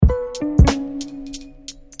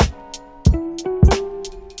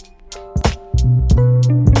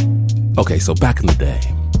Okay, so back in the day,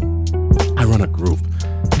 I run a group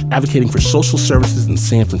advocating for social services in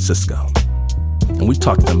San Francisco. And we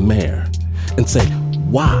talk to the mayor and say,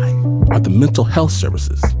 why are the mental health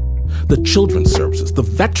services, the children's services, the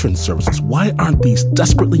veteran services, why aren't these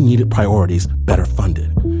desperately needed priorities better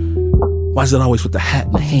funded? Why is it always with the hat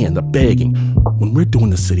in the hand, the begging, when we're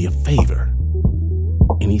doing the city a favor?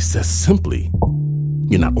 And he says simply,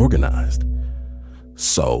 you're not organized.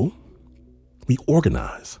 So we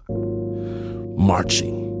organize.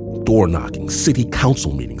 Marching, door knocking, city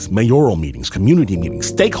council meetings, mayoral meetings, community meetings,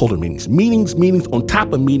 stakeholder meetings, meetings on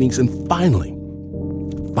top of meetings, and finally,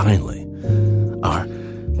 our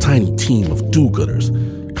tiny team of do-gooders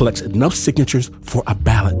collects enough signatures for a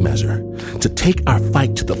ballot measure to take our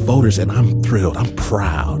fight to the voters, and I'm thrilled, I'm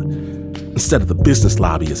proud. Instead of the business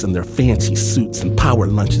lobbyists and their fancy suits and power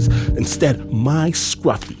lunches, instead, my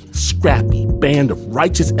scruffy, scrappy band of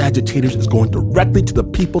righteous agitators is going directly to the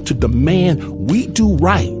people to demand we do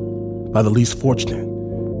right by the least fortunate.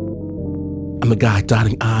 I'm the guy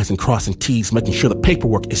dotting I's and crossing T's, making sure the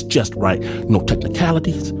paperwork is just right. No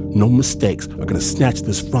technicalities, no mistakes are going to snatch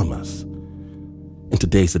this from us. And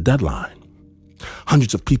today's the deadline.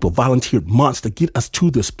 Hundreds of people volunteered months to get us to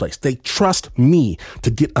this place. They trust me to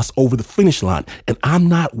get us over the finish line. And I'm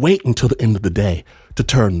not waiting till the end of the day to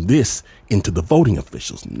turn this into the voting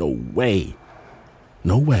officials. No way.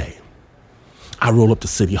 No way. I roll up to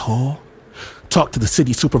City Hall, talk to the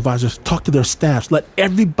city supervisors, talk to their staffs, let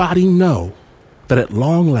everybody know that at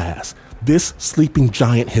long last, this sleeping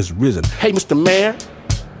giant has risen. Hey, Mr. Mayor,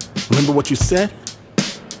 remember what you said?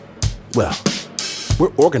 Well,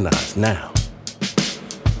 we're organized now.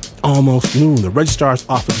 Almost noon, the registrar's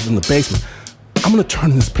office is in the basement. I'm going to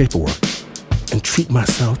turn in this paperwork and treat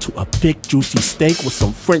myself to a big, juicy steak with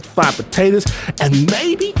some French fried potatoes and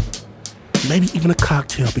maybe even a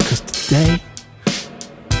cocktail, because today,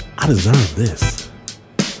 I deserve this.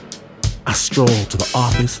 I stroll to the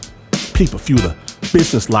office, peep a few of the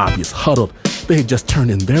business lobbyists huddled. They had just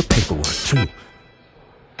turned in their paperwork, too.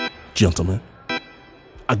 Gentlemen,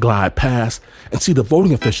 I glide past and see the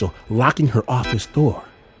voting official locking her office door.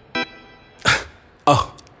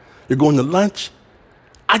 Oh, you're going to lunch?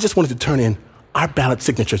 I just wanted to turn in our ballot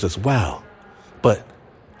signatures as well, but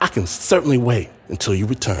I can certainly wait until you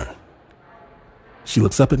return. She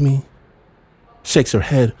looks up at me, shakes her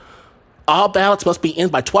head. All ballots must be in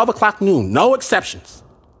by 12 o'clock noon, no exceptions.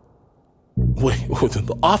 Wait,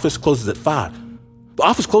 the office closes at 5. The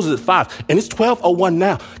office closes at 5, and it's 12:01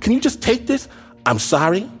 now. Can you just take this? I'm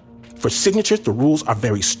sorry. For signatures, the rules are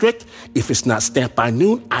very strict. If it's not stamped by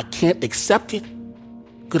noon, I can't accept it.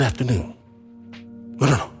 Good afternoon.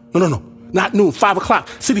 No. Not noon, 5 o'clock.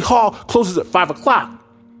 City Hall closes at 5 o'clock.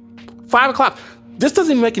 5 o'clock. This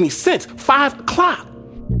doesn't even make any sense. 5 o'clock.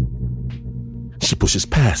 She pushes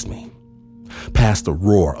past me, past the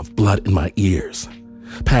roar of blood in my ears,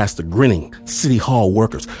 past the grinning City Hall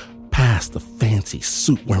workers, past the fancy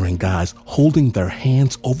suit-wearing guys holding their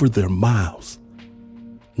hands over their mouths,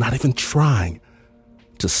 not even trying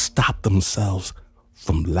to stop themselves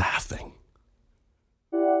from laughing.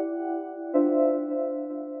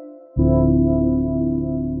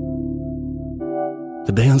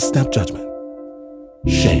 Today on Snap Judgment,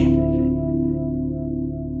 shame.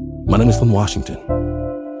 My name is Lynn Washington.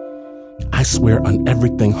 I swear on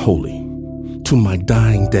everything holy, to my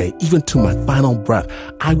dying day, even to my final breath,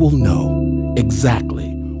 I will know exactly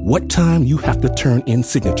what time you have to turn in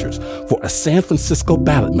signatures for a San Francisco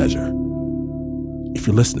ballot measure. If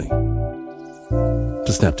you're listening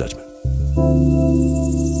to Snap Judgment.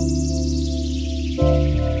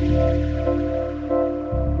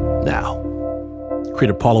 Now,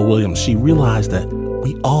 creator Paula Williams, she realized that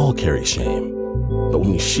we all carry shame, but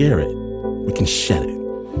when we share it, we can shed it.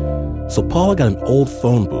 So Paula got an old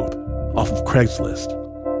phone booth off of Craigslist,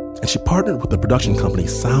 and she partnered with the production company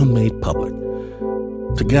Sound Made Public.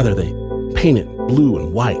 Together, they paint it blue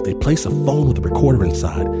and white. They place a phone with a recorder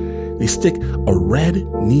inside. They stick a red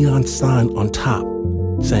neon sign on top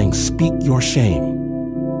saying, "Speak your shame,"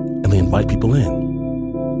 and they invite people in.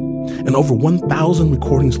 And over 1,000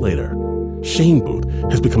 recordings later, Shame Booth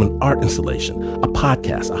has become an art installation, a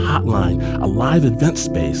podcast, a hotline, a live event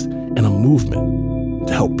space, and a movement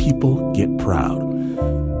to help people get proud.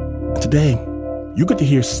 And today, you get to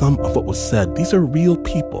hear some of what was said. These are real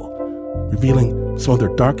people revealing some of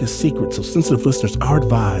their darkest secrets, so sensitive listeners are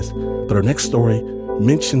advised that our next story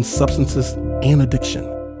mentions substances and addiction.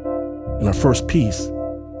 And our first piece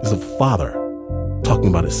is a father talking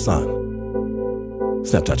about his son.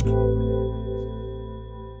 Snap Judgment.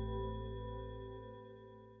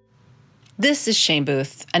 This is Shame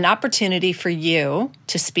Booth, an opportunity for you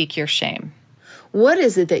to speak your shame. What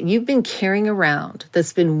is it that you've been carrying around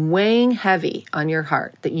that's been weighing heavy on your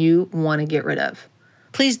heart that you want to get rid of?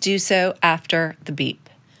 Please do so after the beep.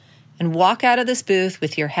 And walk out of this booth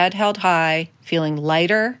with your head held high, feeling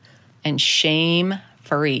lighter and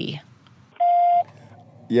shame-free.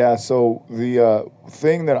 Yeah, so the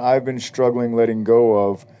thing that I've been struggling letting go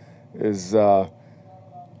of is how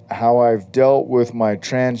I've dealt with my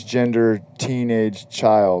transgender teenage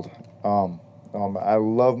child. I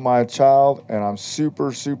love my child, and I'm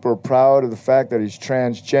super, super proud of the fact that he's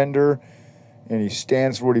transgender, and he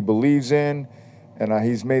stands for what he believes in, and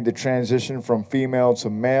he's made the transition from female to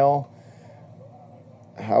male.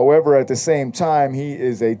 However, at the same time, he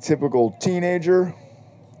is a typical teenager,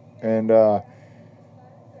 and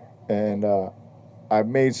I've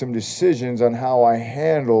made some decisions on how I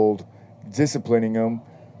handled disciplining him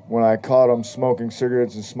when I caught him smoking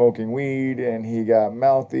cigarettes and smoking weed, and he got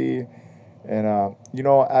mouthy. And,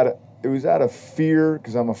 it was out of fear,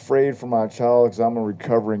 because I'm afraid for my child, because I'm a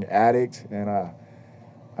recovering addict, and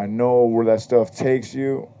I know where that stuff takes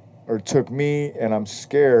you, or took me, and I'm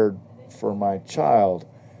scared for my child.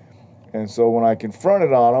 And so when I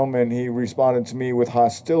confronted on him and he responded to me with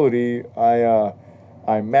hostility,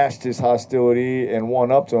 I matched his hostility and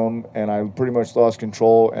one-upped him, and I pretty much lost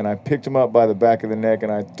control, and I picked him up by the back of the neck,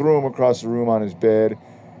 and I threw him across the room on his bed,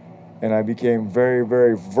 and I became very,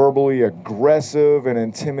 very verbally aggressive and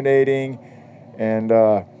intimidating, and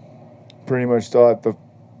pretty much thought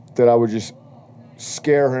that I would just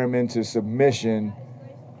scare him into submission,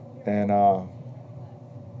 and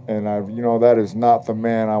that is not the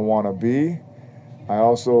man I want to be. I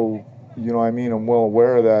also, I'm well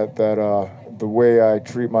aware that the way I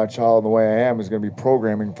treat my child, the way I am, is going to be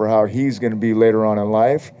programming for how he's going to be later on in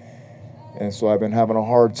life. And so I've been having a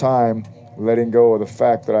hard time letting go of the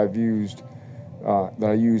fact that I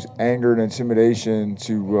use anger and intimidation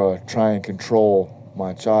to try and control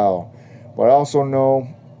my child. But I also know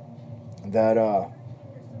that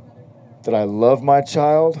I love my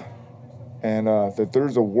child, and that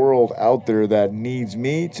there's a world out there that needs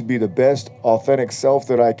me to be the best authentic self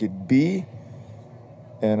that I could be.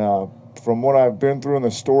 And from what I've been through and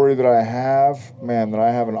the story that I have, that I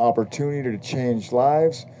have an opportunity to change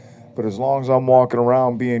lives. But as long as I'm walking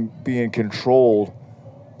around being controlled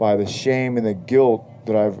by the shame and the guilt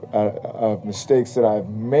that of mistakes that I've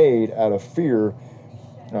made out of fear,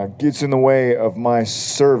 gets in the way of my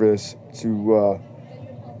service to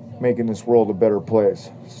making this world a better place.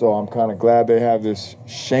 So I'm kind of glad they have this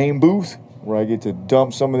shame booth where I get to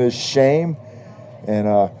dump some of this shame, and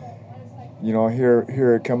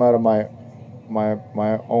hear it come out of my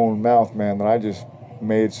own mouth, man, that I just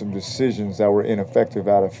made some decisions that were ineffective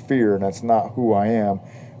out of fear, and that's not who I am,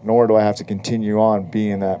 nor do I have to continue on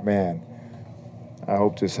being that man. I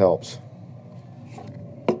hope this helps.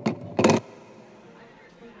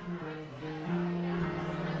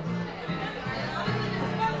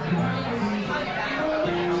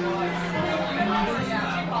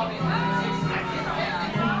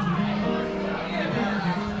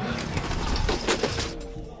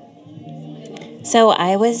 So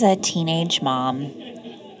I was a teenage mom.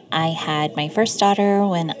 I had my first daughter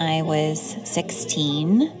when I was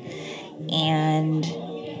 16 and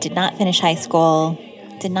did not finish high school,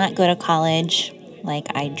 did not go to college like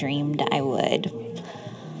I dreamed I would.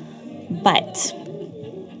 But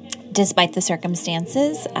despite the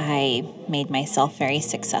circumstances, I made myself very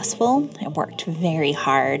successful. I worked very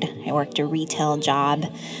hard. I worked a retail job,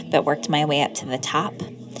 but worked my way up to the top.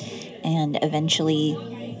 And eventually,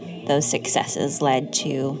 those successes led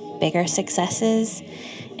to bigger successes.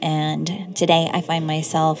 And today I find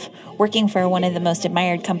myself working for one of the most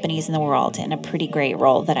admired companies in the world in a pretty great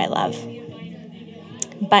role that I love.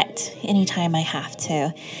 But anytime I have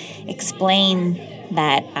to explain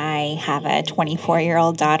that I have a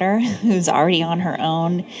 24-year-old daughter who's already on her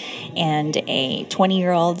own, and a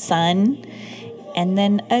 20-year-old son, and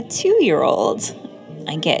then a 2-year-old,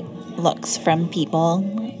 I get looks from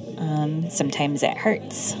people. Sometimes it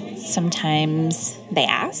hurts. Sometimes they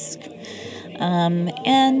ask.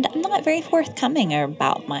 And I'm not very forthcoming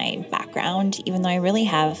about my background, even though I really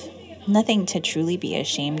have nothing to truly be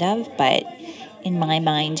ashamed of. But in my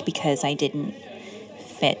mind, because I didn't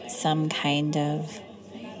fit some kind of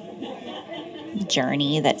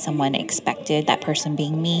journey that someone expected, that person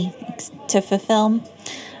being me, to fulfill,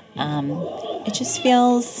 it just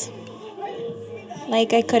feels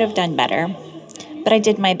like I could have done better. But I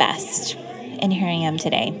did my best, and here I am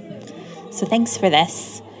today. So thanks for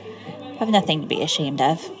this. I have nothing to be ashamed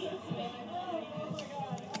of.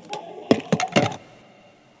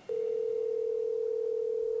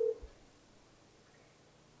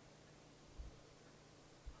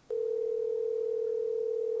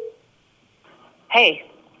 Hey,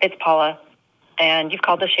 it's Paula, and you've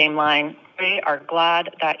called the shame line. We are glad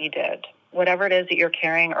that you did. Whatever it is that you're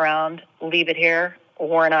carrying around, leave it here.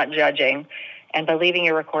 We're not judging. And by leaving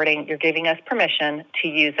your recording, you're giving us permission to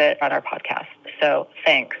use it on our podcast. So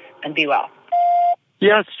thanks, and be well.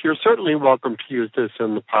 Yes, you're certainly welcome to use this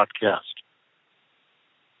in the podcast.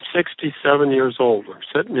 67 years old. We're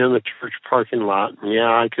sitting in the church parking lot. And yeah,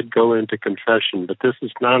 I could go into confession, but this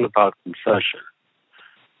is not about confession.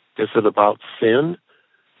 Is it about sin,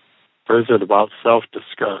 or is it about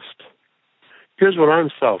self-disgust? Here's what I'm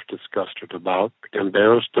self-disgusted about,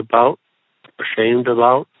 embarrassed about, ashamed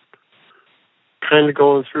about. Kind of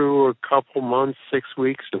going through a couple months, 6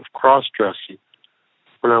 weeks of cross-dressing.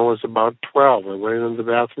 When I was about 12, I went into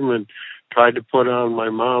the bathroom and tried to put on my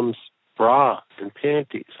mom's bra and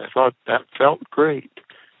panties. I thought that felt great.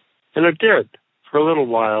 And it did for a little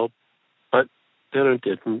while, but then it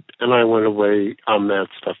didn't. And I went away on that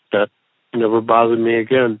stuff. That never bothered me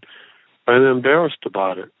again. I'm embarrassed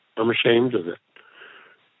about it. I'm ashamed of it.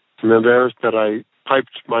 I'm embarrassed that I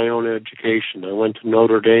piped my own education. I went to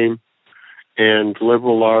Notre Dame and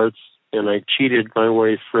liberal arts, and I cheated my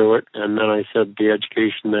way through it, and then I said the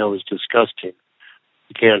education there was disgusting.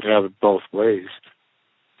 You can't have it both ways.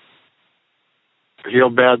 I feel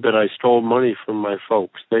bad that I stole money from my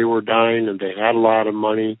folks. They were dying, and they had a lot of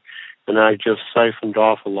money, and I just siphoned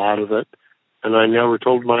off a lot of it, and I never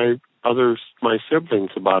told my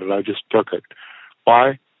siblings about it. I just took it.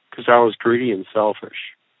 Why? Because I was greedy and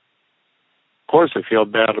selfish. Of course, I feel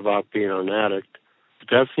bad about being an addict, but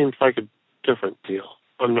that seems like a different deal.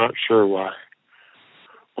 I'm not sure why.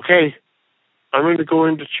 Okay, I'm going to go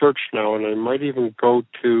into church now, and I might even go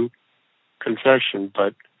to confession,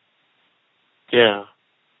 but yeah,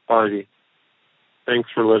 party. Thanks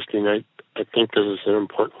for listening. I think this is an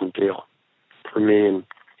important deal for me and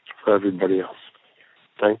for everybody else.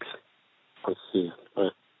 Thanks. I'll see you. Bye.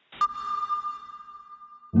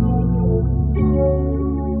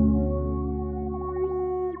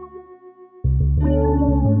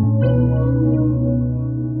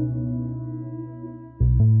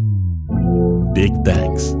 Big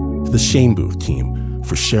thanks to the Shame Booth team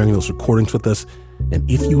for sharing those recordings with us. And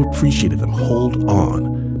if you appreciated them, hold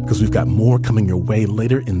on, because we've got more coming your way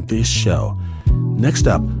later in this show. Next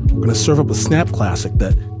up, we're going to serve up a Snap classic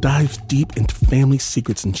that dives deep into family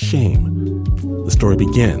secrets and shame. The story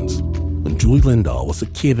begins when Julie Lindahl was a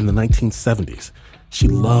kid in the 1970s. She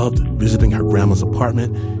loved visiting her grandma's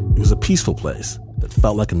apartment. It was a peaceful place that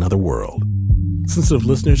felt like another world. Sensitive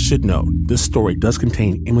listeners should know this story does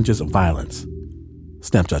contain images of violence.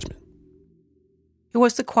 Snap judgment. It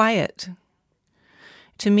was the quiet.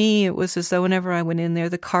 To me, it was as though whenever I went in there,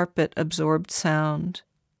 the carpet absorbed sound.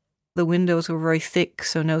 The windows were very thick,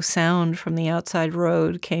 so no sound from the outside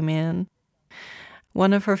road came in.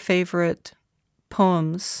 One of her favorite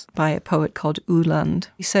poems by a poet called Uhland,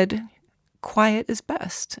 he said, "Quiet is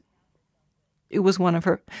best." It was one of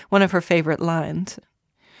her favorite lines.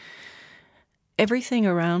 Everything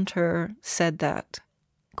around her said that.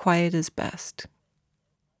 Quiet is best.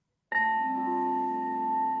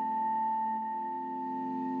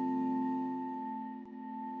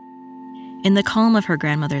 In the calm of her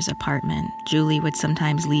grandmother's apartment, Julie would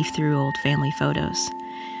sometimes leaf through old family photos.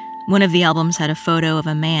 One of the albums had a photo of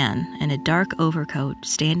a man in a dark overcoat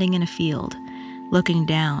standing in a field, looking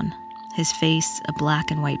down, his face a black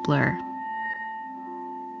and white blur.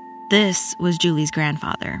 This was Julie's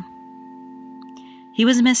grandfather. He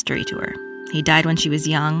was a mystery to her. He died when she was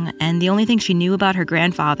young, and the only thing she knew about her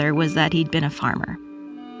grandfather was that he'd been a farmer.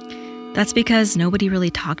 That's because nobody really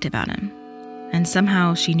talked about him. And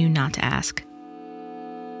somehow she knew not to ask.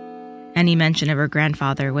 Any mention of her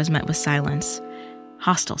grandfather was met with silence,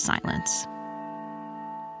 hostile silence.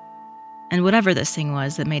 And whatever this thing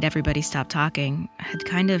was that made everybody stop talking had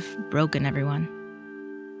kind of broken everyone.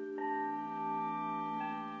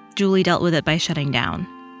 Julie dealt with it by shutting down.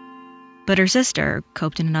 But her sister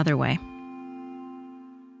coped in another way.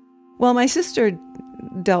 Well, my sister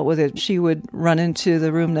dealt with it. She would run into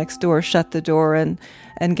the room next door, shut the door, and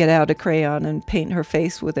get out a crayon and paint her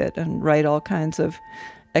face with it and write all kinds of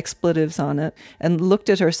expletives on it, and looked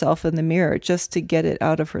at herself in the mirror just to get it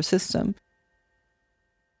out of her system.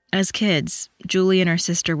 As kids, Julie and her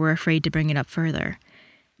sister were afraid to bring it up further.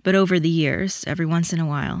 But over the years, every once in a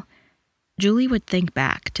while, Julie would think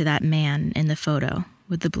back to that man in the photo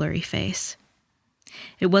with the blurry face.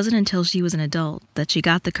 It wasn't until she was an adult that she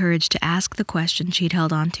got the courage to ask the question she'd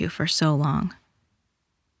held on to for so long.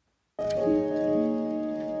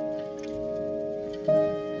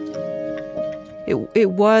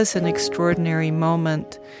 It was an extraordinary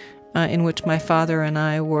moment in which my father and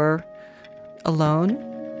I were alone.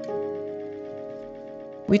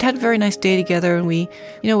 We'd had a very nice day together, and it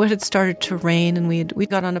had started to rain, and we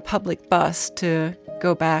got on a public bus to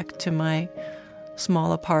go back to my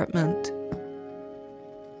small apartment.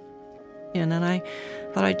 And then I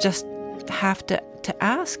thought I'd just have to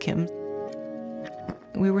ask him.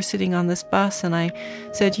 We were sitting on this bus, and I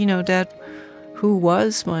said, Dad, who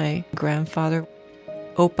was my grandfather?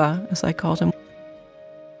 Opa, as I called him.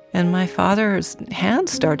 And my father's hand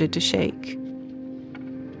started to shake.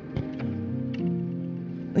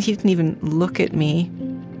 He didn't even look at me.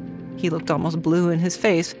 He looked almost blue in his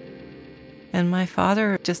face. And my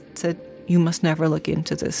father just said, you must never look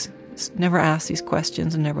into this. Never ask these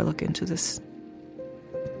questions and never look into this.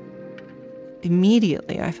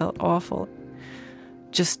 Immediately, I felt awful.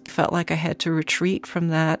 Just felt like I had to retreat from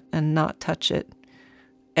that and not touch it.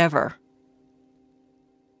 Ever.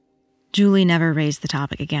 Julie never raised the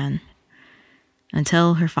topic again.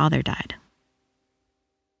 Until her father died.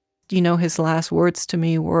 His last words to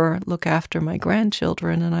me were, look after my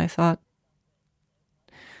grandchildren. And I thought,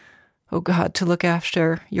 oh God, to look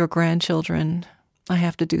after your grandchildren, I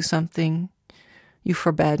have to do something you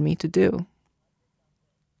forbade me to do.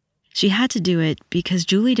 She had to do it because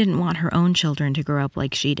Julie didn't want her own children to grow up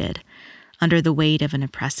like she did, under the weight of an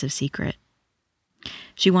oppressive secret.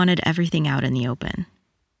 She wanted everything out in the open.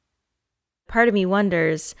 Part of me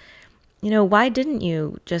wonders, why didn't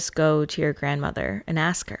you just go to your grandmother and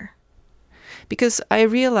ask her? Because I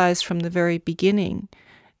realized from the very beginning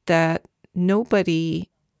that nobody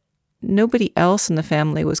else in the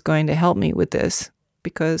family was going to help me with this,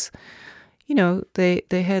 because, they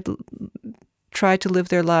had tried to live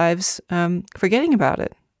their lives forgetting about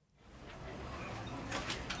it.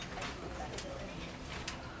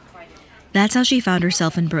 That's how she found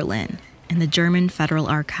herself in Berlin, in the German Federal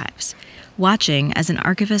Archives, watching as an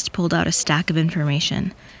archivist pulled out a stack of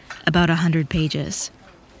information, about 100 pages.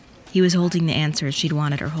 He was holding the answers she'd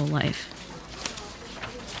wanted her whole life.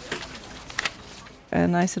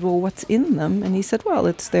 And I said, well, what's in them? And he said, well,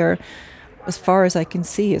 it's their, as far as I can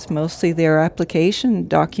see, it's mostly their application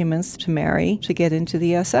documents to marry, to get into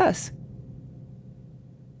the SS.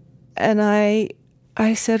 And I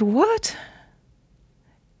said, what?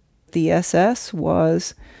 The SS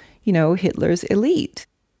was, Hitler's elite.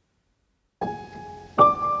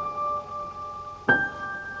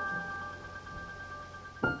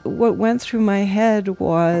 What went through my head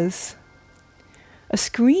was a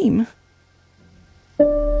scream.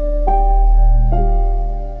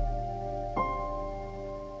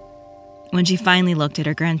 When she finally looked at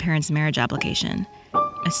her grandparents' marriage application,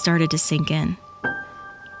 it started to sink in.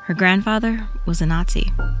 Her grandfather was a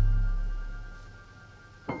Nazi.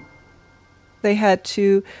 They had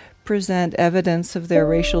to present evidence of their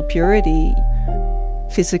racial purity,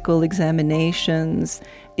 physical examinations,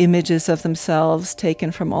 images of themselves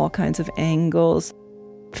taken from all kinds of angles,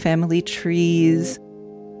 family trees.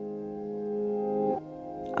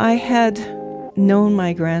 I had known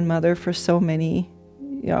my grandmother for so many,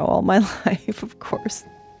 all my life, of course.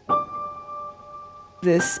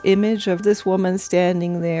 This image of this woman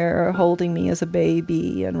standing there holding me as a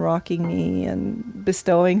baby and rocking me and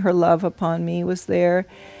bestowing her love upon me was there.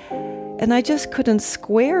 And I just couldn't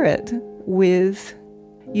square it with,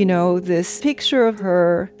 this picture of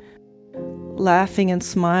her laughing and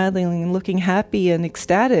smiling and looking happy and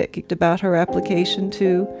ecstatic about her application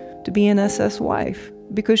to be an SS wife,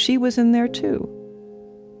 because she was in there too.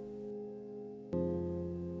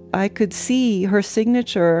 I could see her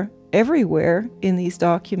signature everywhere in these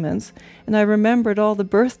documents, and I remembered all the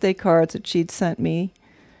birthday cards that she'd sent me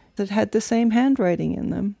that had the same handwriting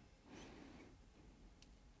in them.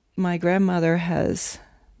 My grandmother has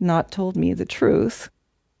not told me the truth.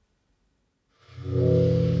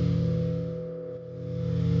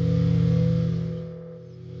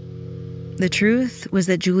 The truth was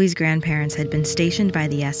that Julie's grandparents had been stationed by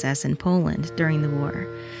the SS in Poland during the war.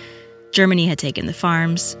 Germany had taken the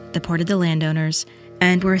farms, deported the landowners,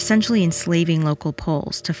 and were essentially enslaving local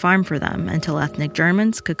Poles to farm for them until ethnic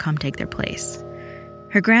Germans could come take their place.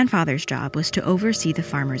 Her grandfather's job was to oversee the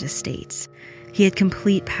farmers' estates. He had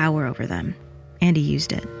complete power over them, and he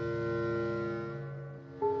used it.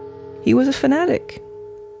 He was a fanatic,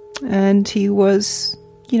 and he was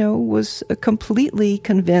a completely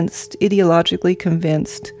convinced, ideologically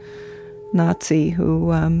convinced Nazi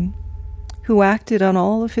who acted on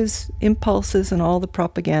all of his impulses and all the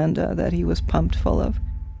propaganda that he was pumped full of.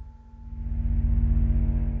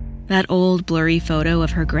 That old blurry photo of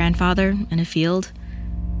her grandfather in a field,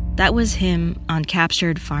 that was him on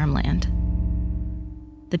captured farmland.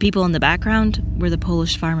 The people in the background were the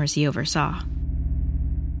Polish farmers he oversaw.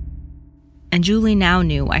 And Julie now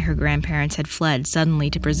knew why her grandparents had fled suddenly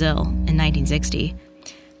to Brazil in 1960.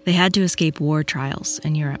 They had to escape war trials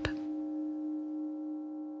in Europe.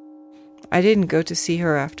 I didn't go to see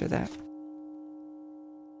her after that.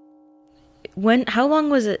 How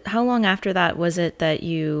long after that was it that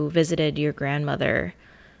you visited your grandmother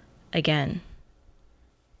again?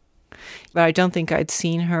 But I don't think I'd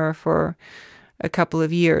seen her for a couple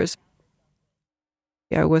of years.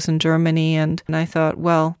 I was in Germany and I thought,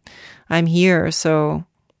 well, I'm here, so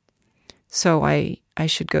I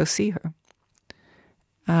should go see her.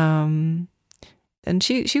 And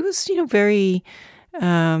she was, very,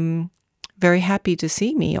 very happy to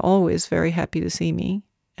see me, always very happy to see me.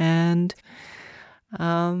 And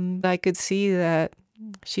I could see that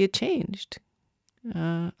she had changed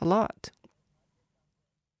a lot.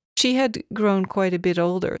 She had grown quite a bit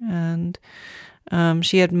older, and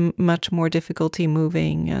she had much more difficulty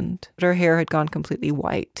moving, and her hair had gone completely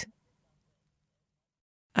white.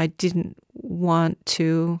 I didn't want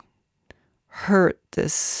to hurt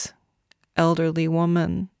this elderly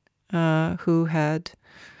woman who had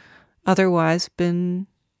otherwise been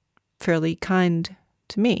fairly kind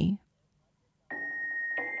to me.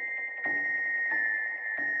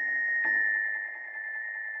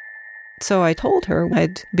 So I told her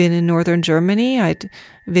I'd been in northern Germany, I'd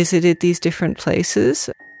visited these different places,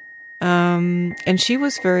 and she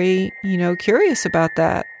was very, curious about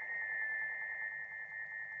that.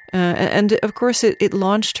 And of course it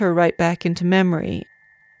launched her right back into memory.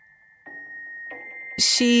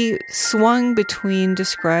 She swung between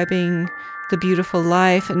describing the beautiful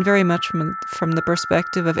life and very much from the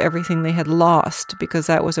perspective of everything they had lost, because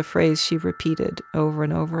that was a phrase she repeated over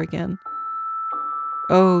and over again.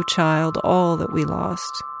 Oh, child, all that we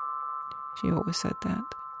lost. She always said that.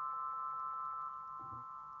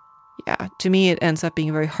 Yeah, to me it ends up being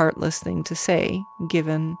a very heartless thing to say,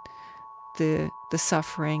 given the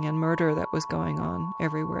suffering and murder that was going on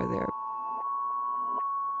everywhere there.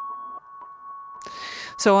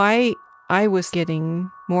 So I was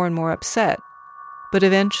getting more and more upset, but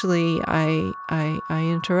eventually I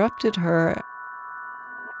interrupted her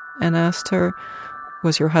and asked her,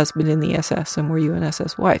 was your husband in the SS and were you an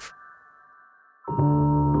SS wife?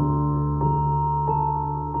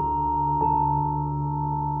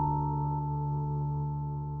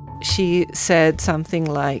 She said something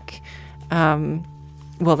like,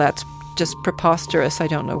 well, that's just preposterous. I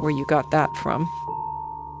don't know where you got that from.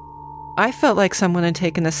 I felt like someone had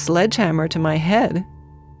taken a sledgehammer to my head.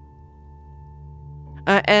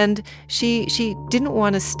 And she didn't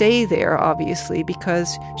want to stay there, obviously,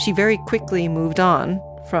 because she very quickly moved on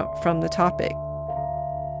from the topic.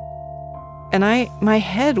 And my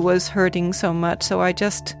head was hurting so much, so I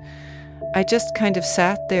just kind of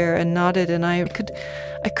sat there and nodded, and I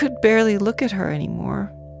could barely look at her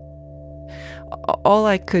anymore. All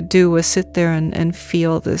I could do was sit there and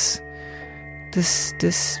feel this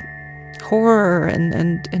horror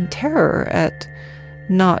and terror at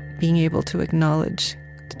not being able to acknowledge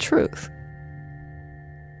the truth.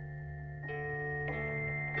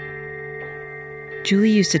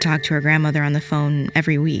 Julie used to talk to her grandmother on the phone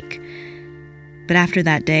every week, but after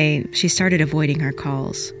that day, she started avoiding her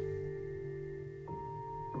calls.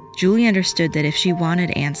 Julie understood that if she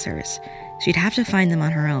wanted answers, she'd have to find them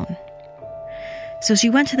on her own. So she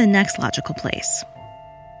went to the next logical place,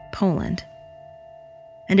 Poland.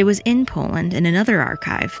 And it was in Poland, in another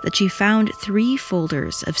archive, that she found 3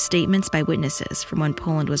 folders of statements by witnesses from when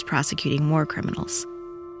Poland was prosecuting war criminals.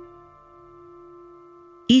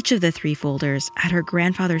 Each of the 3 folders had her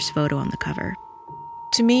grandfather's photo on the cover.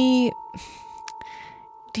 To me,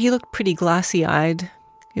 he looked pretty glassy-eyed.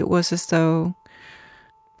 It was as though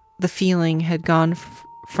the feeling had gone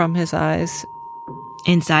from his eyes.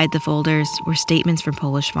 Inside the folders were statements from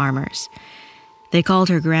Polish farmers. They called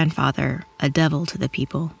her grandfather a devil to the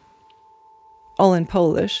people. All in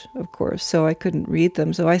Polish, of course, so I couldn't read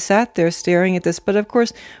them. So I sat there staring at this. But of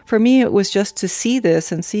course, for me, it was just to see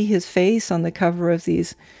this and see his face on the cover of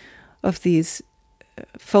these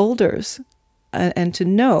folders, and to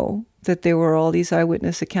know that there were all these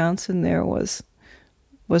eyewitness accounts in there was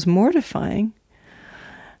mortifying.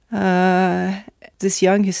 This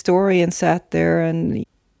young historian sat there, and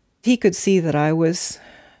he could see that I was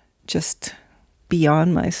just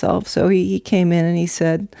beyond myself. So he came in and he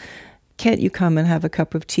said, "Can't you come and have a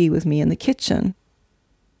cup of tea with me in the kitchen?"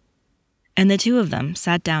 And the 2 of them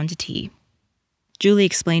sat down to tea. Julie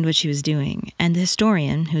explained what she was doing, and the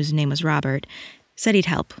historian, whose name was Robert, said he'd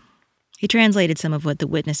help. He translated some of what the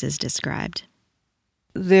witnesses described.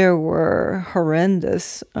 There were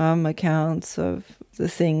horrendous accounts of the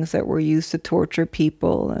things that were used to torture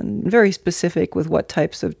people, and very specific with what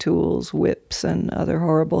types of tools, whips and other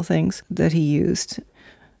horrible things that he used.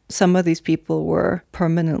 Some of these people were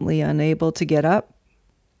permanently unable to get up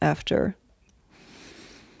after.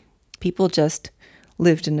 People just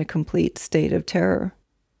lived in a complete state of terror.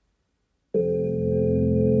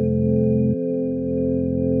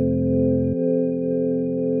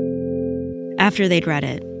 After they'd read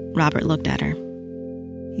it, Robert looked at her.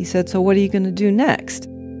 He said, "So what are you going to do next?"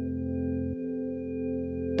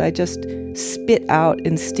 I just spit out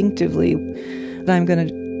instinctively that I'm going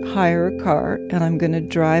to hire a car and I'm going to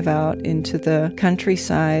drive out into the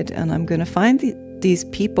countryside and I'm going to find these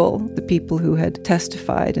people, the people who had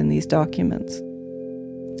testified in these documents.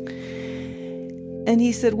 And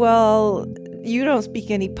he said, "Well, you don't speak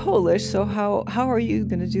any Polish, so how are you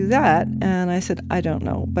going to do that?" And I said, "I don't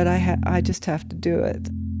know, but I just have to do it."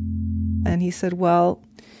 And he said, "Well,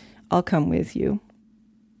 I'll come with you."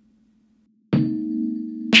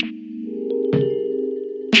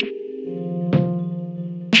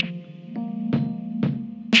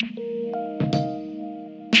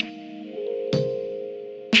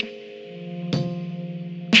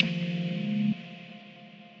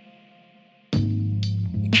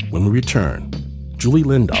 When we return, Julie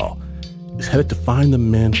Lindahl is headed to find the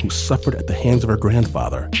men who suffered at the hands of her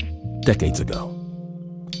grandfather decades ago.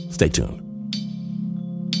 Stay tuned.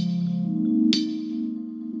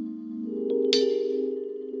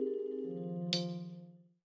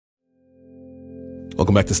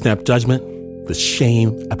 Welcome back to Snap Judgment, the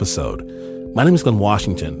shame episode. My name is Glenn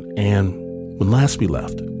Washington, and when last we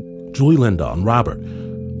left, Julie Lindahl and Robert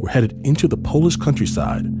were headed into the Polish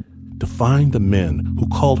countryside to find the men who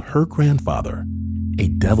called her grandfather a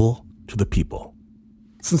devil to the people.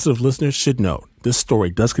 Sensitive listeners should note, this story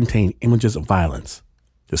does contain images of violence.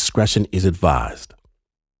 Discretion is advised.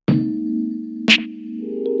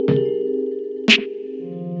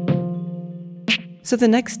 So the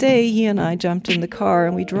next day, he and I jumped in the car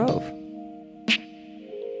and we drove.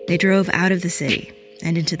 They drove out of the city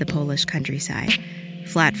and into the Polish countryside,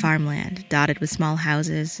 flat farmland dotted with small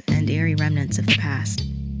houses and eerie remnants of the past.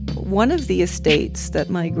 One of the estates that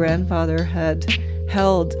my grandfather had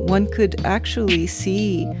held, one could actually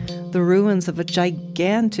see the ruins of a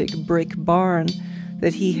gigantic brick barn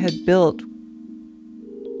that he had built.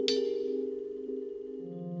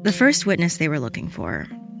 The first witness they were looking for,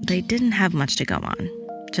 they didn't have much to go on.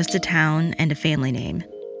 Just a town and a family name.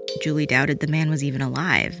 Julie doubted the man was even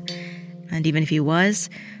alive. And even if he was,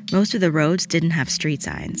 most of the roads didn't have street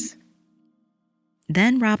signs.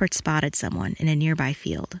 Then Robert spotted someone in a nearby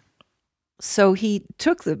field. So he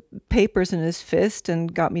took the papers in his fist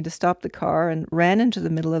and got me to stop the car and ran into the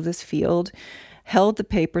middle of this field, held the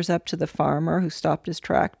papers up to the farmer who stopped his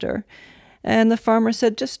tractor. And the farmer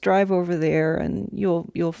said, "Just drive over there and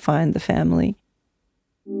you'll find the family."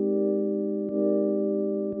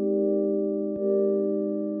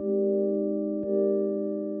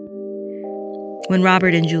 When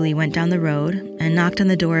Robert and Julie went down the road and knocked on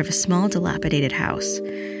the door of a small, dilapidated house,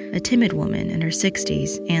 a timid woman in her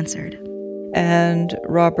 60s answered. And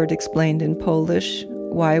Robert explained in Polish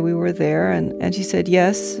why we were there, and she said,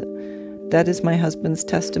 "Yes, that is my husband's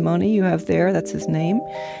testimony you have there, that's his name.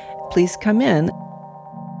 Please come in."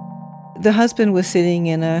 The husband was sitting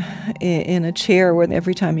in a chair where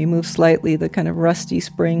every time he moved slightly, the kind of rusty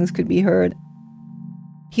springs could be heard.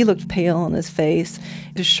 He looked pale on his face.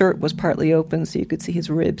 His shirt was partly open, so you could see his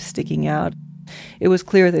ribs sticking out. It was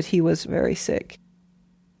clear that he was very sick.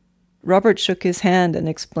 Robert shook his hand and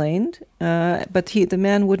explained, but the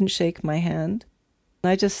man wouldn't shake my hand.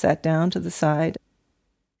 I just sat down to the side.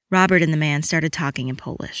 Robert and the man started talking in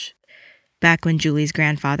Polish. Back when Julie's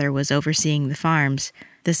grandfather was overseeing the farms,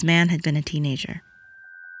 this man had been a teenager.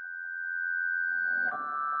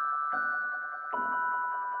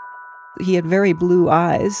 He had very blue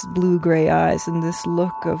eyes, blue-gray eyes, and this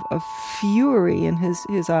look of fury in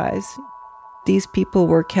his eyes. These people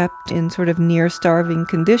were kept in sort of near-starving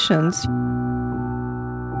conditions.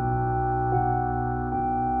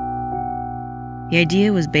 The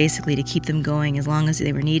idea was basically to keep them going as long as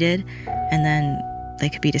they were needed, and then they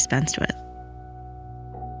could be dispensed with.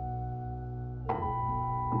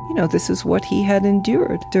 You know, this is what he had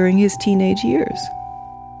endured during his teenage years.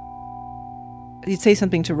 He'd say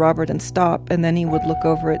something to Robert and stop, and then he would look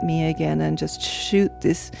over at me again and just shoot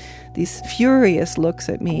these furious looks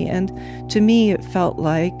at me. And to me, it felt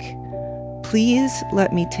like, please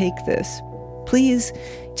let me take this. Please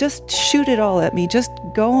just shoot it all at me. Just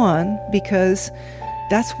go on, because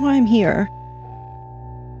that's why I'm here.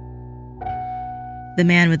 The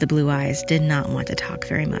man with the blue eyes did not want to talk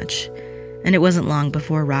very much. And it wasn't long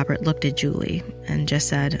before Robert looked at Julie and just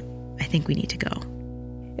said, "I think we need to go."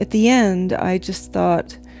 At the end, I just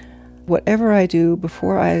thought, whatever I do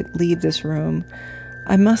before I leave this room,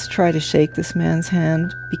 I must try to shake this man's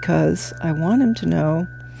hand because I want him to know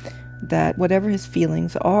that whatever his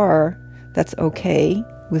feelings are, that's okay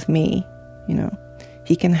with me,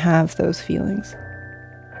 He can have those feelings.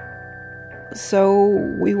 So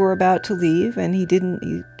we were about to leave, and he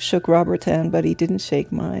shook Robert's hand, but he didn't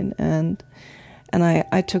shake mine. And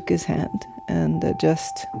I took his hand and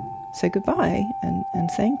just said goodbye and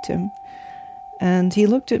thanked him. And he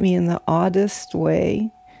looked at me in the oddest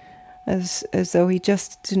way, as though he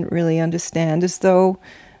just didn't really understand, as though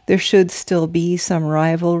there should still be some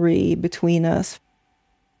rivalry between us.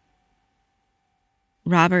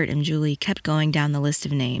 Robert and Julie kept going down the list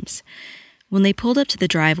of names. When they pulled up to the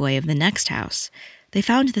driveway of the next house, they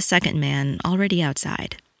found the second man already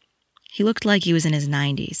outside. He looked like he was in his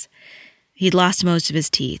 90s. He'd lost most of his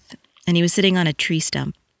teeth, and he was sitting on a tree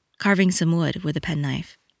stump, carving some wood with a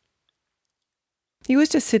penknife. He was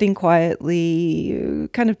just sitting quietly,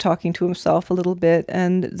 kind of talking to himself a little bit,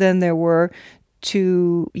 and then there were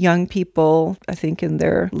two young people, I think in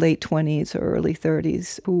their late 20s or early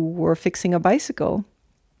 30s, who were fixing a bicycle.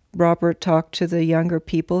 Robert talked to the younger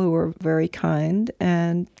people, who were very kind,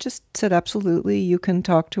 and just said, absolutely, you can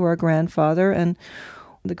talk to our grandfather. And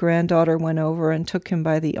the granddaughter went over and took him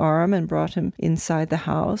by the arm and brought him inside the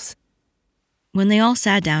house. When they all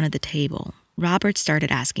sat down at the table, Robert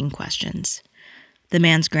started asking questions. The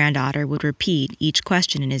man's granddaughter would repeat each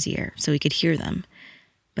question in his ear so he could hear them.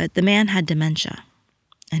 But the man had dementia,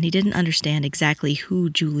 and he didn't understand exactly who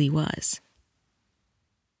Julie was.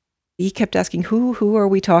 He kept asking, who are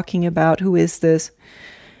we talking about? Who is this?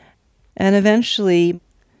 And eventually,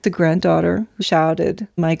 the granddaughter shouted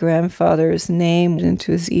my grandfather's name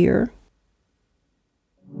into his ear.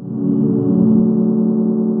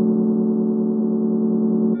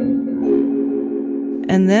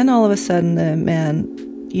 And then all of a sudden, the man,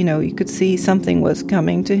 you could see something was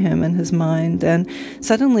coming to him in his mind. And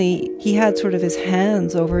suddenly, he had sort of his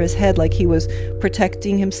hands over his head like he was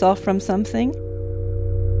protecting himself from something.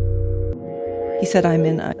 He said, I'm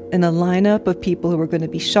in a lineup of people who were going to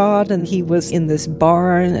be shot, and he was in this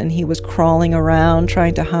barn, and he was crawling around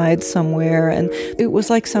trying to hide somewhere, and it was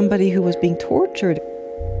like somebody who was being tortured.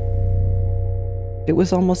 It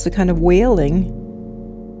was almost a kind of wailing.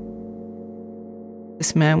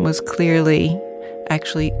 This man was clearly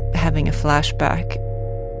actually having a flashback.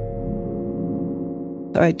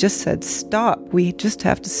 I just said, stop. We just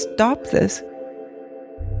have to stop this.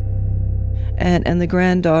 And the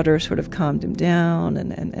granddaughter sort of calmed him down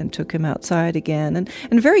and took him outside again. And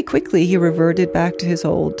very quickly he reverted back to his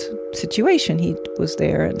old situation. He was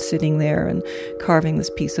there and sitting there and carving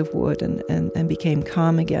this piece of wood and became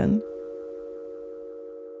calm again.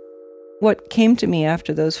 What came to me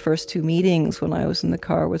after those first two meetings when I was in the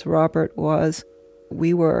car with Robert was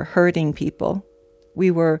we were hurting people.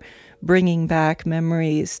 We were bringing back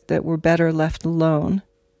memories that were better left alone.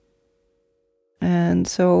 And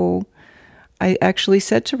so I actually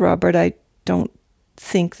said to Robert, I don't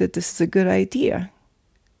think that this is a good idea.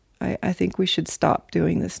 I think we should stop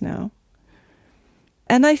doing this now.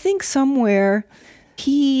 And I think somewhere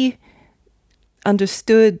he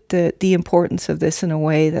understood the importance of this in a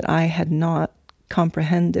way that I had not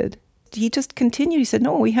comprehended. He just continued. He said,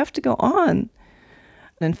 no, we have to go on.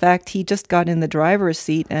 In fact, he just got in the driver's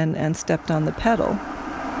seat and stepped on the pedal.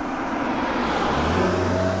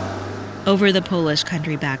 Over the Polish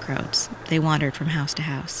country back roads, they wandered from house to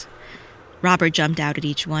house. Robert jumped out at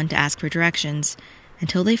each one to ask for directions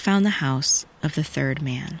until they found the house of the third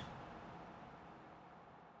man.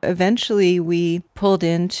 Eventually, we pulled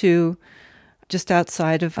into just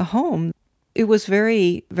outside of a home. It was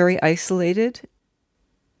very, very isolated.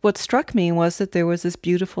 What struck me was that there was this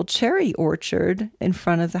beautiful cherry orchard in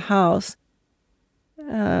front of the house.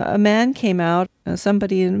 A man came out, a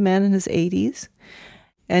man in his 80s,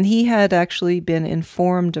 and he had actually been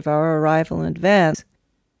informed of our arrival in advance.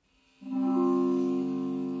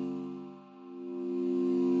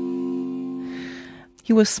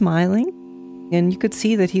 He was smiling, and you could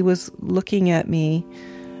see that he was looking at me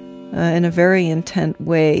in a very intent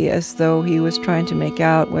way, as though he was trying to make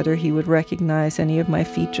out whether he would recognize any of my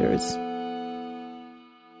features.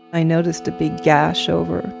 I noticed a big gash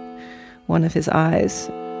over one of his eyes.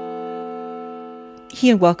 He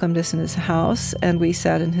had welcomed us in his house, and we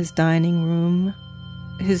sat in his dining room.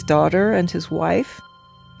 His daughter and his wife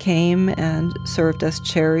came and served us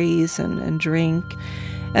cherries and drink,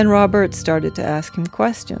 and Robert started to ask him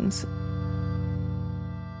questions.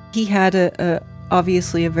 He had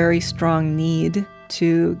obviously a very strong need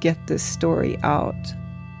to get this story out.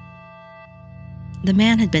 The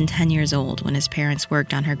man had been 10 years old when his parents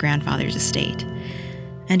worked on her grandfather's estate,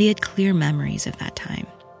 and he had clear memories of that time.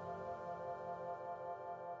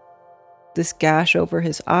 This gash over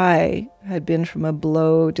his eye had been from a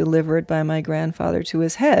blow delivered by my grandfather to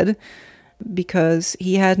his head because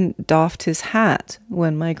he hadn't doffed his hat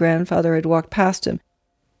when my grandfather had walked past him.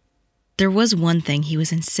 There was one thing he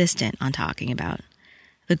was insistent on talking about: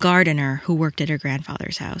 the gardener who worked at her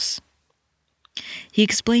grandfather's house. He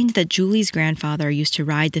explained that Julie's grandfather used to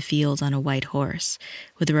ride the fields on a white horse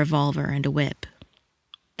with a revolver and a whip.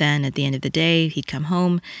 Then, at the end of the day, he'd come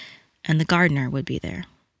home and the gardener would be there.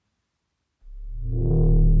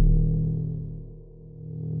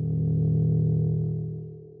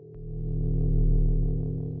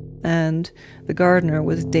 And the gardener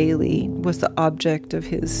was the object of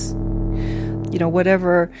his,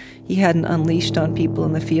 whatever he hadn't unleashed on people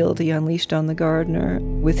in the field, he unleashed on the gardener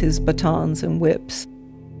with his batons and whips.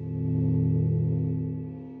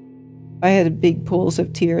 I had big pools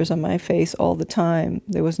of tears on my face all the time.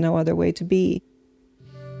 There was no other way to be.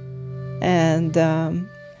 And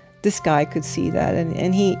this guy could see that,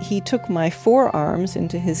 and he took my forearms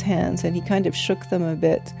into his hands and he kind of shook them a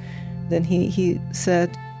bit. Then he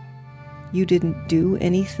said, "You didn't do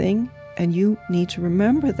anything, and you need to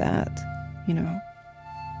remember that,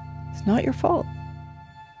 It's not your fault."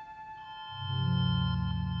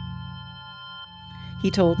 He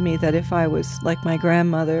told me that if I was like my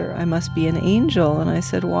grandmother, I must be an angel. And I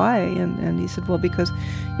said, "Why?" And he said, "Well, because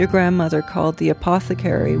your grandmother called the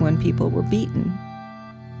apothecary when people were beaten."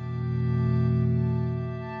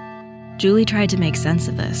 Julie tried to make sense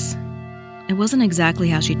of this. It wasn't exactly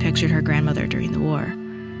how she'd pictured her grandmother during the war.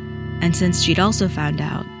 And since she'd also found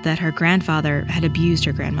out that her grandfather had abused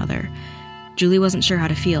her grandmother, Julie wasn't sure how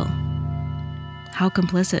to feel. How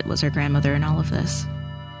complicit was her grandmother in all of this?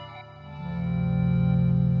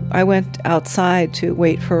 I went outside to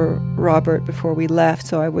wait for Robert before we left,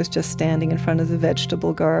 so I was just standing in front of the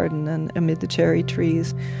vegetable garden and amid the cherry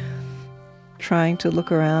trees, trying to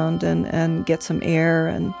look around and get some air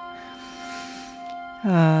and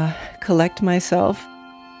collect myself.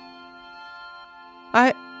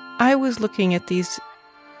 I was looking at these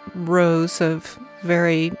rows of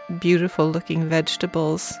very beautiful-looking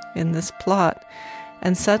vegetables in this plot,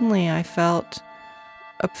 and suddenly I felt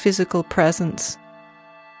a physical presence.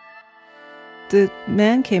 The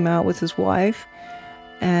man came out with his wife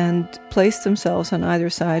and placed themselves on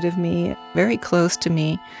either side of me, very close to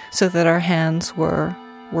me, so that our hands were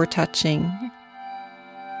touching.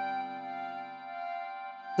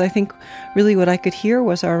 I think really what I could hear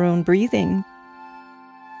was our own breathing.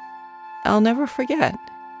 I'll never forget.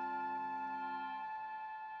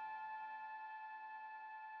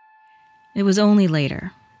 It was only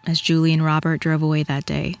later, as Julie and Robert drove away that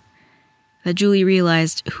day, that Julie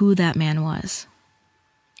realized who that man was.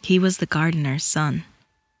 He was the gardener's son.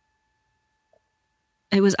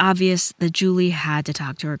 It was obvious that Julie had to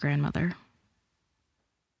talk to her grandmother.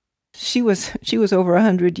 She was over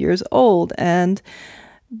 100 years old, and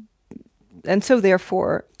so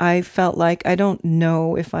therefore I felt like I don't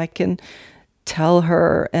know if I can tell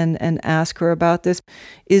her and ask her about this.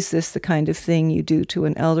 Is this the kind of thing you do to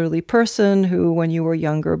an elderly person who, when you were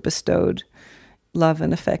younger, bestowed love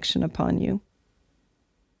and affection upon you?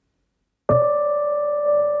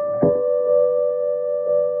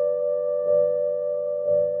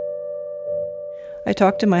 I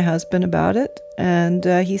talked to my husband about it, and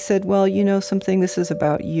he said, "Well, you know something, this is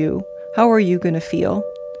about you. How are you going to feel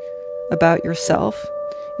about yourself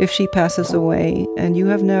if she passes away and you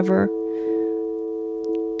have never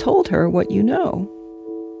told her what you know?"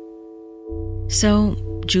 So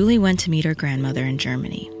Julie went to meet her grandmother in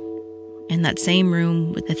Germany, in that same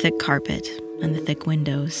room with the thick carpet and the thick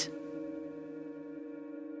windows.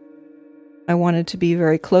 I wanted to be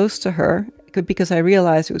very close to her because I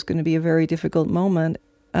realized it was going to be a very difficult moment.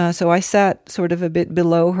 So I sat sort of a bit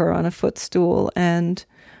below her on a footstool, and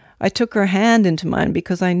I took her hand into mine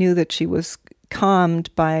because I knew that she was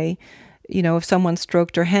calmed by, if someone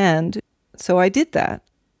stroked her hand. So I did that.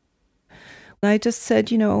 I just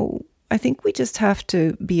said, I think we just have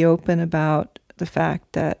to be open about the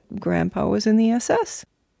fact that Grandpa was in the SS.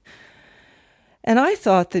 And I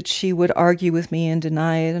thought that she would argue with me and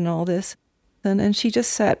deny it and all this. And she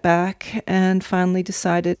just sat back and finally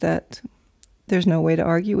decided that there's no way to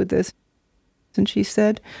argue with this. And she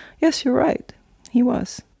said, "Yes, you're right. He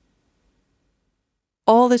was."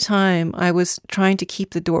 All the time I was trying to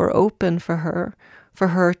keep the door open for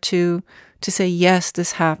her to say, yes,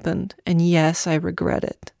 this happened, and yes, I regret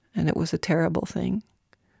it, and it was a terrible thing,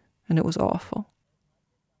 and it was awful.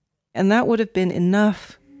 And that would have been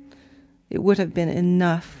enough. It would have been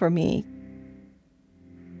enough for me.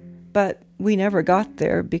 But we never got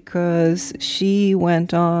there because she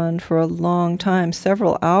went on for a long time,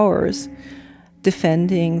 several hours,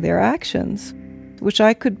 defending their actions, which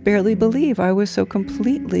I could barely believe. I was so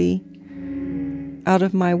completely out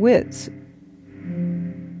of my wits.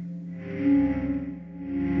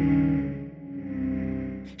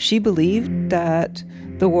 She believed that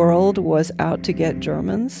the world was out to get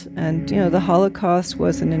Germans, and, the Holocaust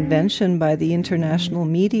was an invention by the international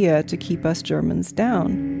media to keep us Germans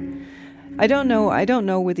down. I don't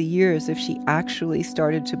know with the years if she actually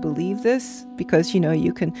started to believe this, because,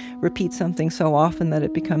 you can repeat something so often that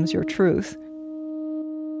it becomes your truth.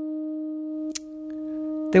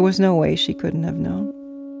 There was no way she couldn't have known.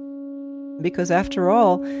 Because after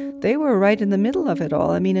all, they were right in the middle of it all.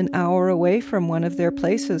 I mean, an hour away from one of their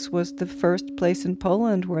places was the first place in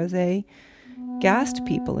Poland where they gassed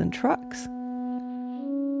people in trucks.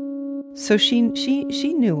 So she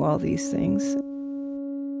knew all these things.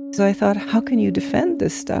 So I thought, how can you defend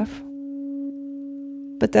this stuff?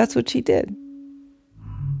 But that's what she did.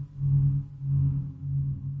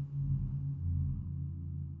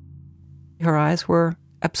 Her eyes were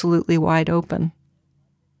absolutely wide open.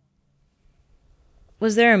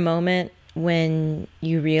 Was there a moment when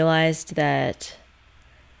you realized that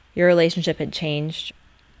your relationship had changed?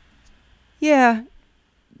 Yeah,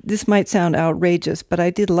 this might sound outrageous, but I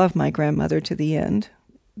did love my grandmother to the end.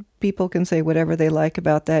 People can say whatever they like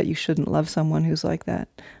about that. You shouldn't love someone who's like that.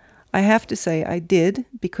 I have to say I did,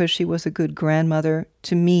 because she was a good grandmother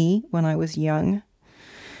to me when I was young.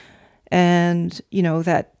 And,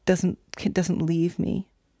 that doesn't leave me.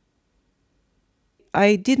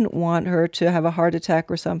 I didn't want her to have a heart attack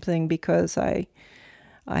or something because I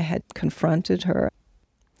had confronted her.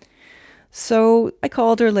 So I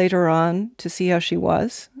called her later on to see how she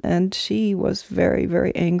was, and she was very,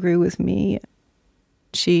 very angry with me.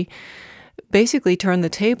 She basically turned the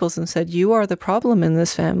tables and said, "You are the problem in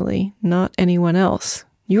this family, not anyone else.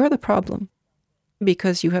 You're the problem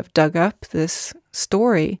because you have dug up this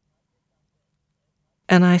story."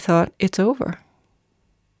 And I thought, it's over.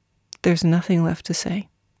 There's nothing left to say.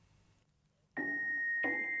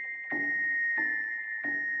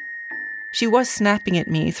 She was snapping at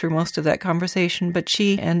me through most of that conversation, but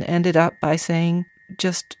she ended up by saying,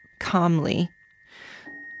 just calmly,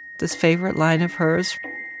 this favorite line of hers,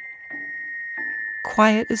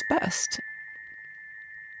 "Quiet is best.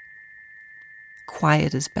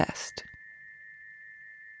 Quiet is best."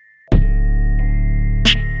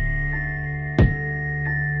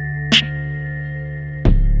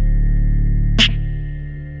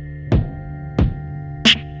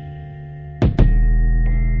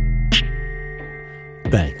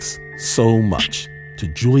 Thanks so much to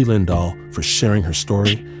Julie Lindahl for sharing her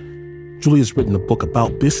story. Julie has written a book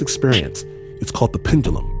about this experience. It's called The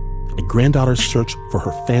Pendulum, a granddaughter's search for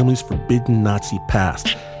her family's forbidden Nazi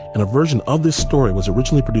past. And a version of this story was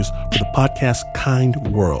originally produced for the podcast Kind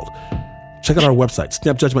World. Check out our website,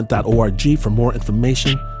 snapjudgment.org, for more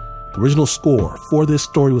information. The original score for this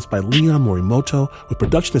story was by Leon Morimoto, with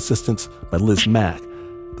production assistance by Liz Mack.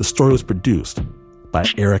 The story was produced by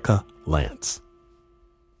Erica Lance.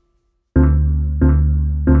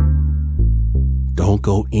 Don't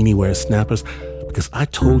go anywhere, snappers, because I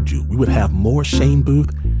told you we would have more Shame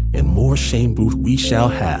Booth, and more Shame Booth we shall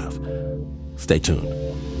have. Stay tuned.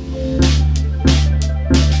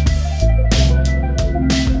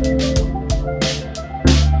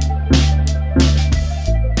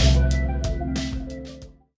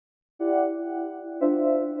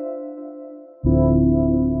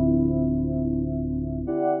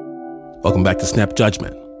 Welcome back to Snap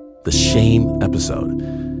Judgment, the Shame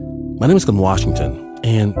episode. My name is Glenn Washington,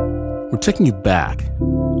 and we're taking you back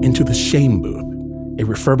into the Shame Booth, a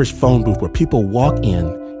refurbished phone booth where people walk in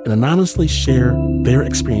and anonymously share their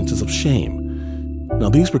experiences of shame. Now,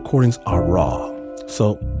 these recordings are raw,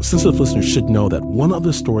 so sensitive listeners should know that one of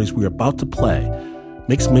the stories we are about to play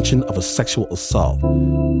makes mention of a sexual assault.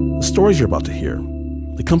 The stories you're about to hear,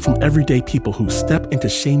 they come from everyday people who step into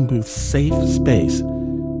Shame Booth's safe space,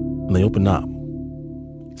 and they open up.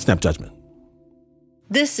 Snap Judgment.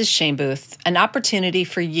 This is Shame Booth, an opportunity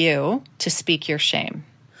for you to speak your shame.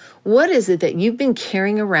 What is it that you've been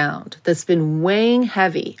carrying around that's been weighing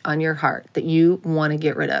heavy on your heart that you want to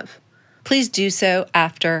get rid of? Please do so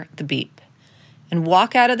after the beep. And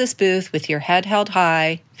walk out of this booth with your head held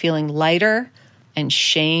high, feeling lighter and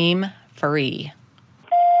shame-free.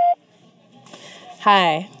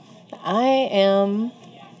 Hi, I'm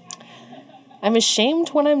ashamed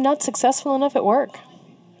when I'm not successful enough at work.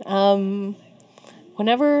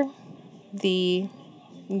 Whenever the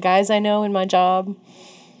guys I know in my job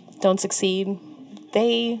don't succeed,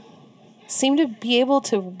 they seem to be able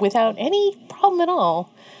to, without any problem at all,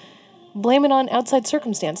 blame it on outside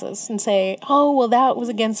circumstances and say, oh, well, that was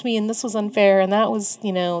against me and this was unfair and that was,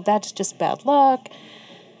 that's just bad luck.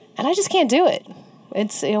 And I just can't do it.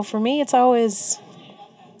 It's, for me, it's always,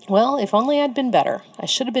 well, if only I'd been better. I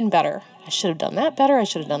should have been better. I should have done that better. I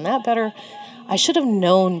should have done that better. I should have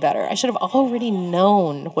known better. I should have already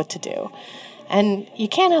known what to do. And you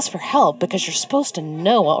can't ask for help because you're supposed to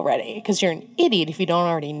know already, because you're an idiot if you don't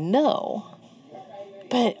already know.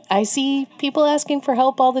 But I see people asking for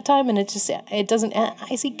help all the time, and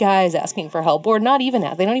I see guys asking for help, or not even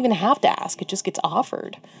that. They don't even have to ask. It just gets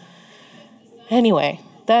offered. Anyway,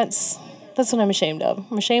 that's what I'm ashamed of.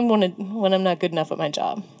 I'm ashamed when I'm not good enough at my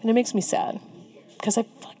job. And it makes me sad, because I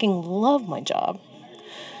fucking love my job.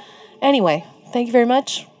 Anyway, thank you very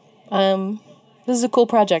much. This is a cool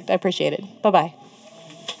project. I appreciate it. Bye-bye.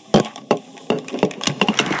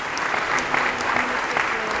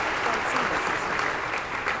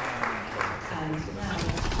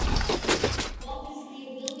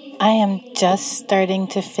 I am just starting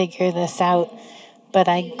to figure this out, but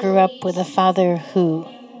I grew up with a father who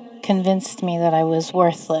convinced me that I was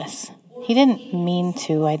worthless. He didn't mean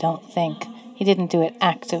to, I don't think. He didn't do it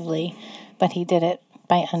actively, but he did it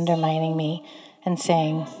by undermining me and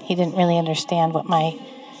saying he didn't really understand what my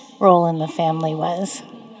role in the family was.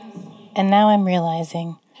 And now I'm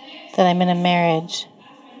realizing that I'm in a marriage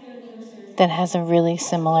that has a really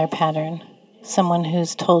similar pattern. Someone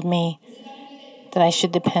who's told me that I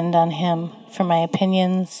should depend on him for my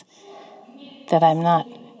opinions, that I'm not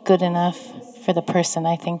good enough for the person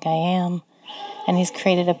I think I am, and he's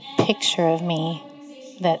created a picture of me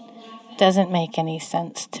that doesn't make any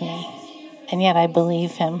sense to me, and yet I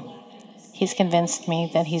believe him. He's convinced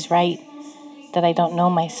me that he's right, that I don't know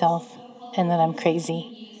myself, and that I'm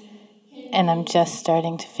crazy. And I'm just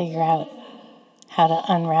starting to figure out how to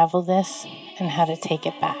unravel this and how to take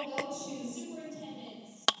it back.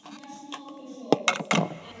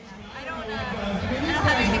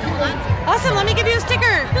 Awesome, let me give you a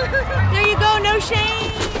sticker. There you go, no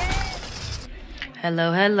shame.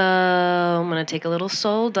 Hello. I'm going to take a little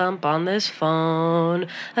soul dump on this phone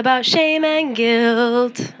about shame and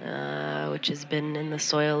guilt, which has been in the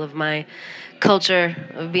soil of my culture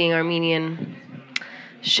of being Armenian.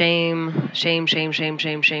 Shame.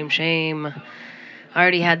 I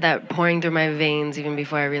already had that pouring through my veins even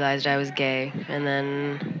before I realized I was gay. And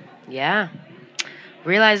then,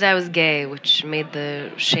 realized I was gay, which made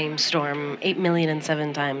the shame storm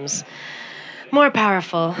 8,000,007 times more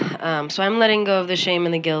powerful. So I'm letting go of the shame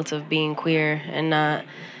and the guilt of being queer and not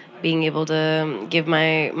being able to give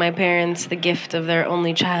my parents the gift of their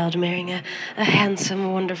only child marrying a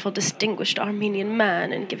handsome, wonderful, distinguished Armenian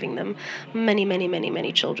man and giving them many, many, many,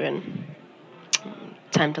 many children.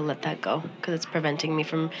 Time to let that go, because it's preventing me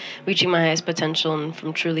from reaching my highest potential and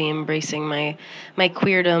from truly embracing my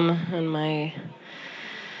queerdom and my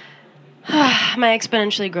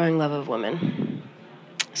exponentially growing love of women.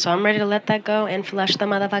 So I'm ready to let that go and flush the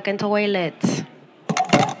motherfucking toilet.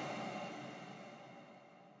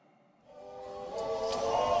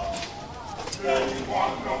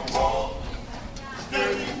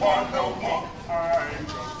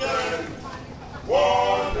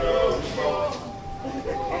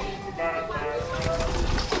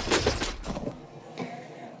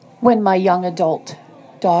 When my young adult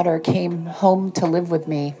daughter came home to live with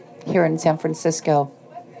me here in San Francisco,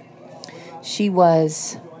 she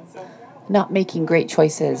was not making great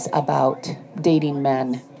choices about dating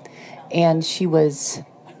men, and she was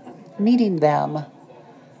meeting them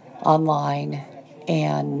online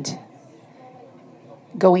and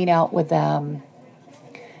going out with them,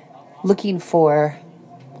 looking for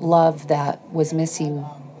love that was missing,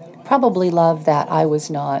 probably love that I was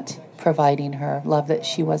not providing her, love that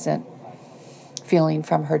she wasn't feeling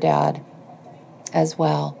from her dad as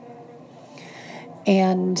well.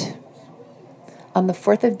 And on the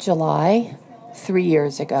 4th of July, 3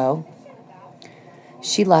 years ago,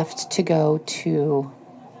 she left to go to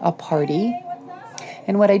a party.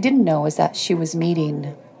 And what I didn't know is that she was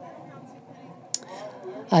meeting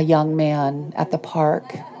a young man at the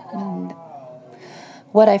park. And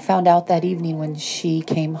what I found out that evening when she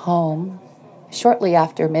came home, shortly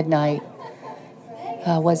after midnight,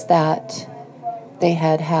 was that they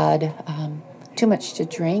had too much to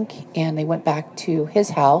drink, and they went back to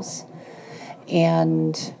his house.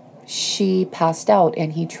 And she passed out,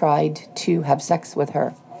 and he tried to have sex with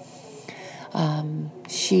her.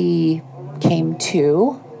 She came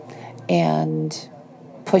to and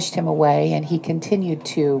pushed him away, and he continued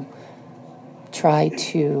to try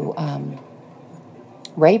to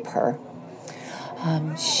rape her.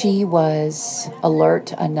 She was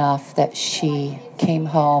alert enough that she came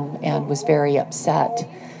home and was very upset.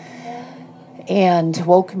 and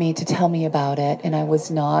woke me to tell me about it. And I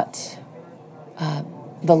was not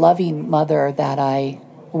the loving mother that I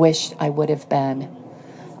wished I would have been.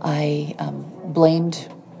 I blamed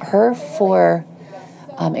her for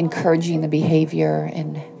encouraging the behavior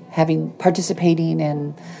and participating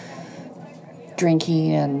in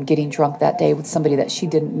drinking and getting drunk that day with somebody that she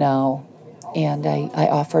didn't know. And I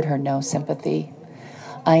offered her no sympathy.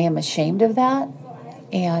 I am ashamed of that,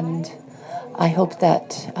 and I hope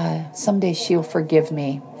that someday she'll forgive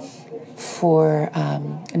me for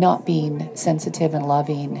not being sensitive and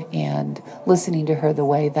loving and listening to her the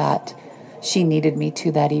way that she needed me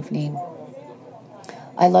to that evening.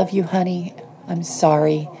 I love you, honey. I'm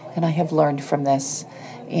sorry, and I have learned from this,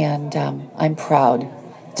 and I'm proud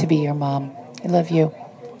to be your mom. I love you.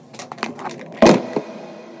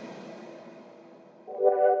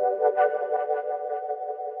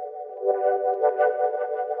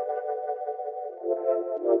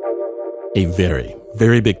 A very,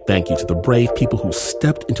 very big thank you to the brave people who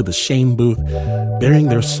stepped into the shame booth, bearing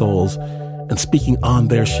their souls and speaking on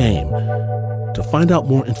their shame. To find out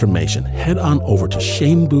more information, head on over to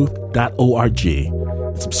shamebooth.org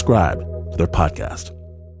and subscribe to their podcast.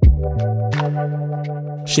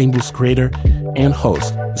 Shame Booth's creator and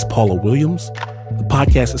host is Paula Williams. The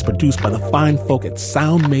podcast is produced by the fine folk at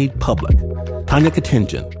Sound Made Public, Tanya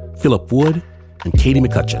Katinjan, Philip Wood, and Katie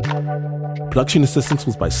McCutcheon. Production assistance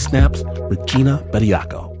was by Snap's Regina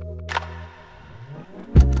Bediaco.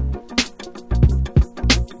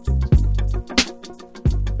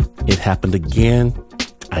 It happened again.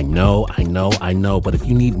 I know. But if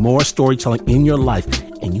you need more storytelling in your life,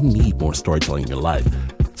 and you need more storytelling in your life,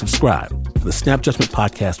 subscribe to the Snap Judgment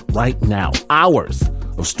Podcast right now. Hours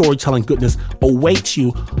of storytelling goodness awaits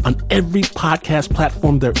you on every podcast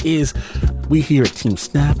platform there is. We here at Team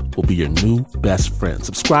Snap will be your new best friend.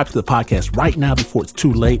 Subscribe to the podcast right now before it's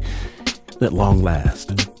too late. At long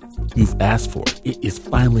last, you've asked for it. It is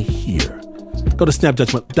finally here. Go to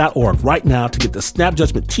snapjudgment.org right now to get the Snap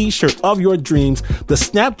Judgment t-shirt of your dreams. The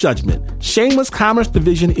Snap Judgment Shameless Commerce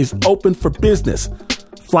Division is open for business.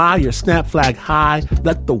 Fly your Snap flag high.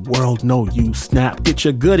 Let the world know you Snap. Get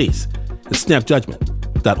your goodies at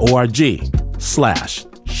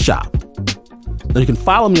snapjudgment.org/shop. Now you can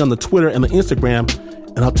follow me on the Twitter and the Instagram,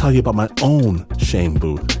 and I'll tell you about my own shame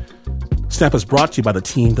booth. Snap is brought to you by the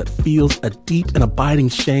team that feels a deep and abiding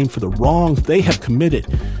shame for the wrongs they have committed,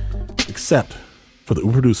 except for the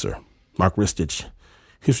producer, Mark Ristich.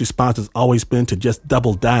 His response has always been to just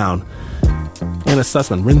double down. Anna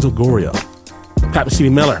Sussman, Renzo Gorio, Pat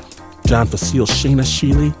Mesiti-Miller, John Facile, Shayna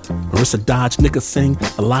Shealy, Marissa Dodge, Nika Singh,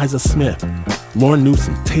 Eliza Smith, Lauren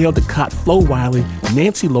Newsom, Teo Ducott, Flo Wiley,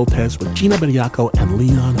 Nancy Lopez, Regina Bediaco, and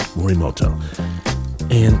Leon Morimoto.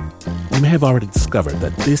 And you may have already discovered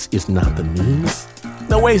that this is not the news.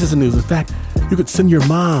 No ways it's the news. In fact, you could send your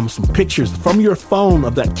mom some pictures from your phone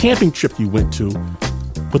of that camping trip you went to,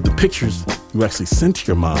 but the pictures you actually sent to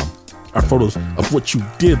your mom are photos of what you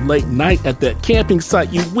did late night at that camping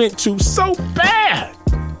site you went to. So bad.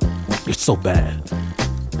 You're so bad.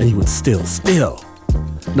 And you would still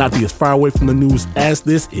not be as far away from the news as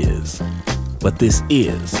this is. But this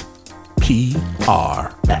is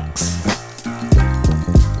PRX.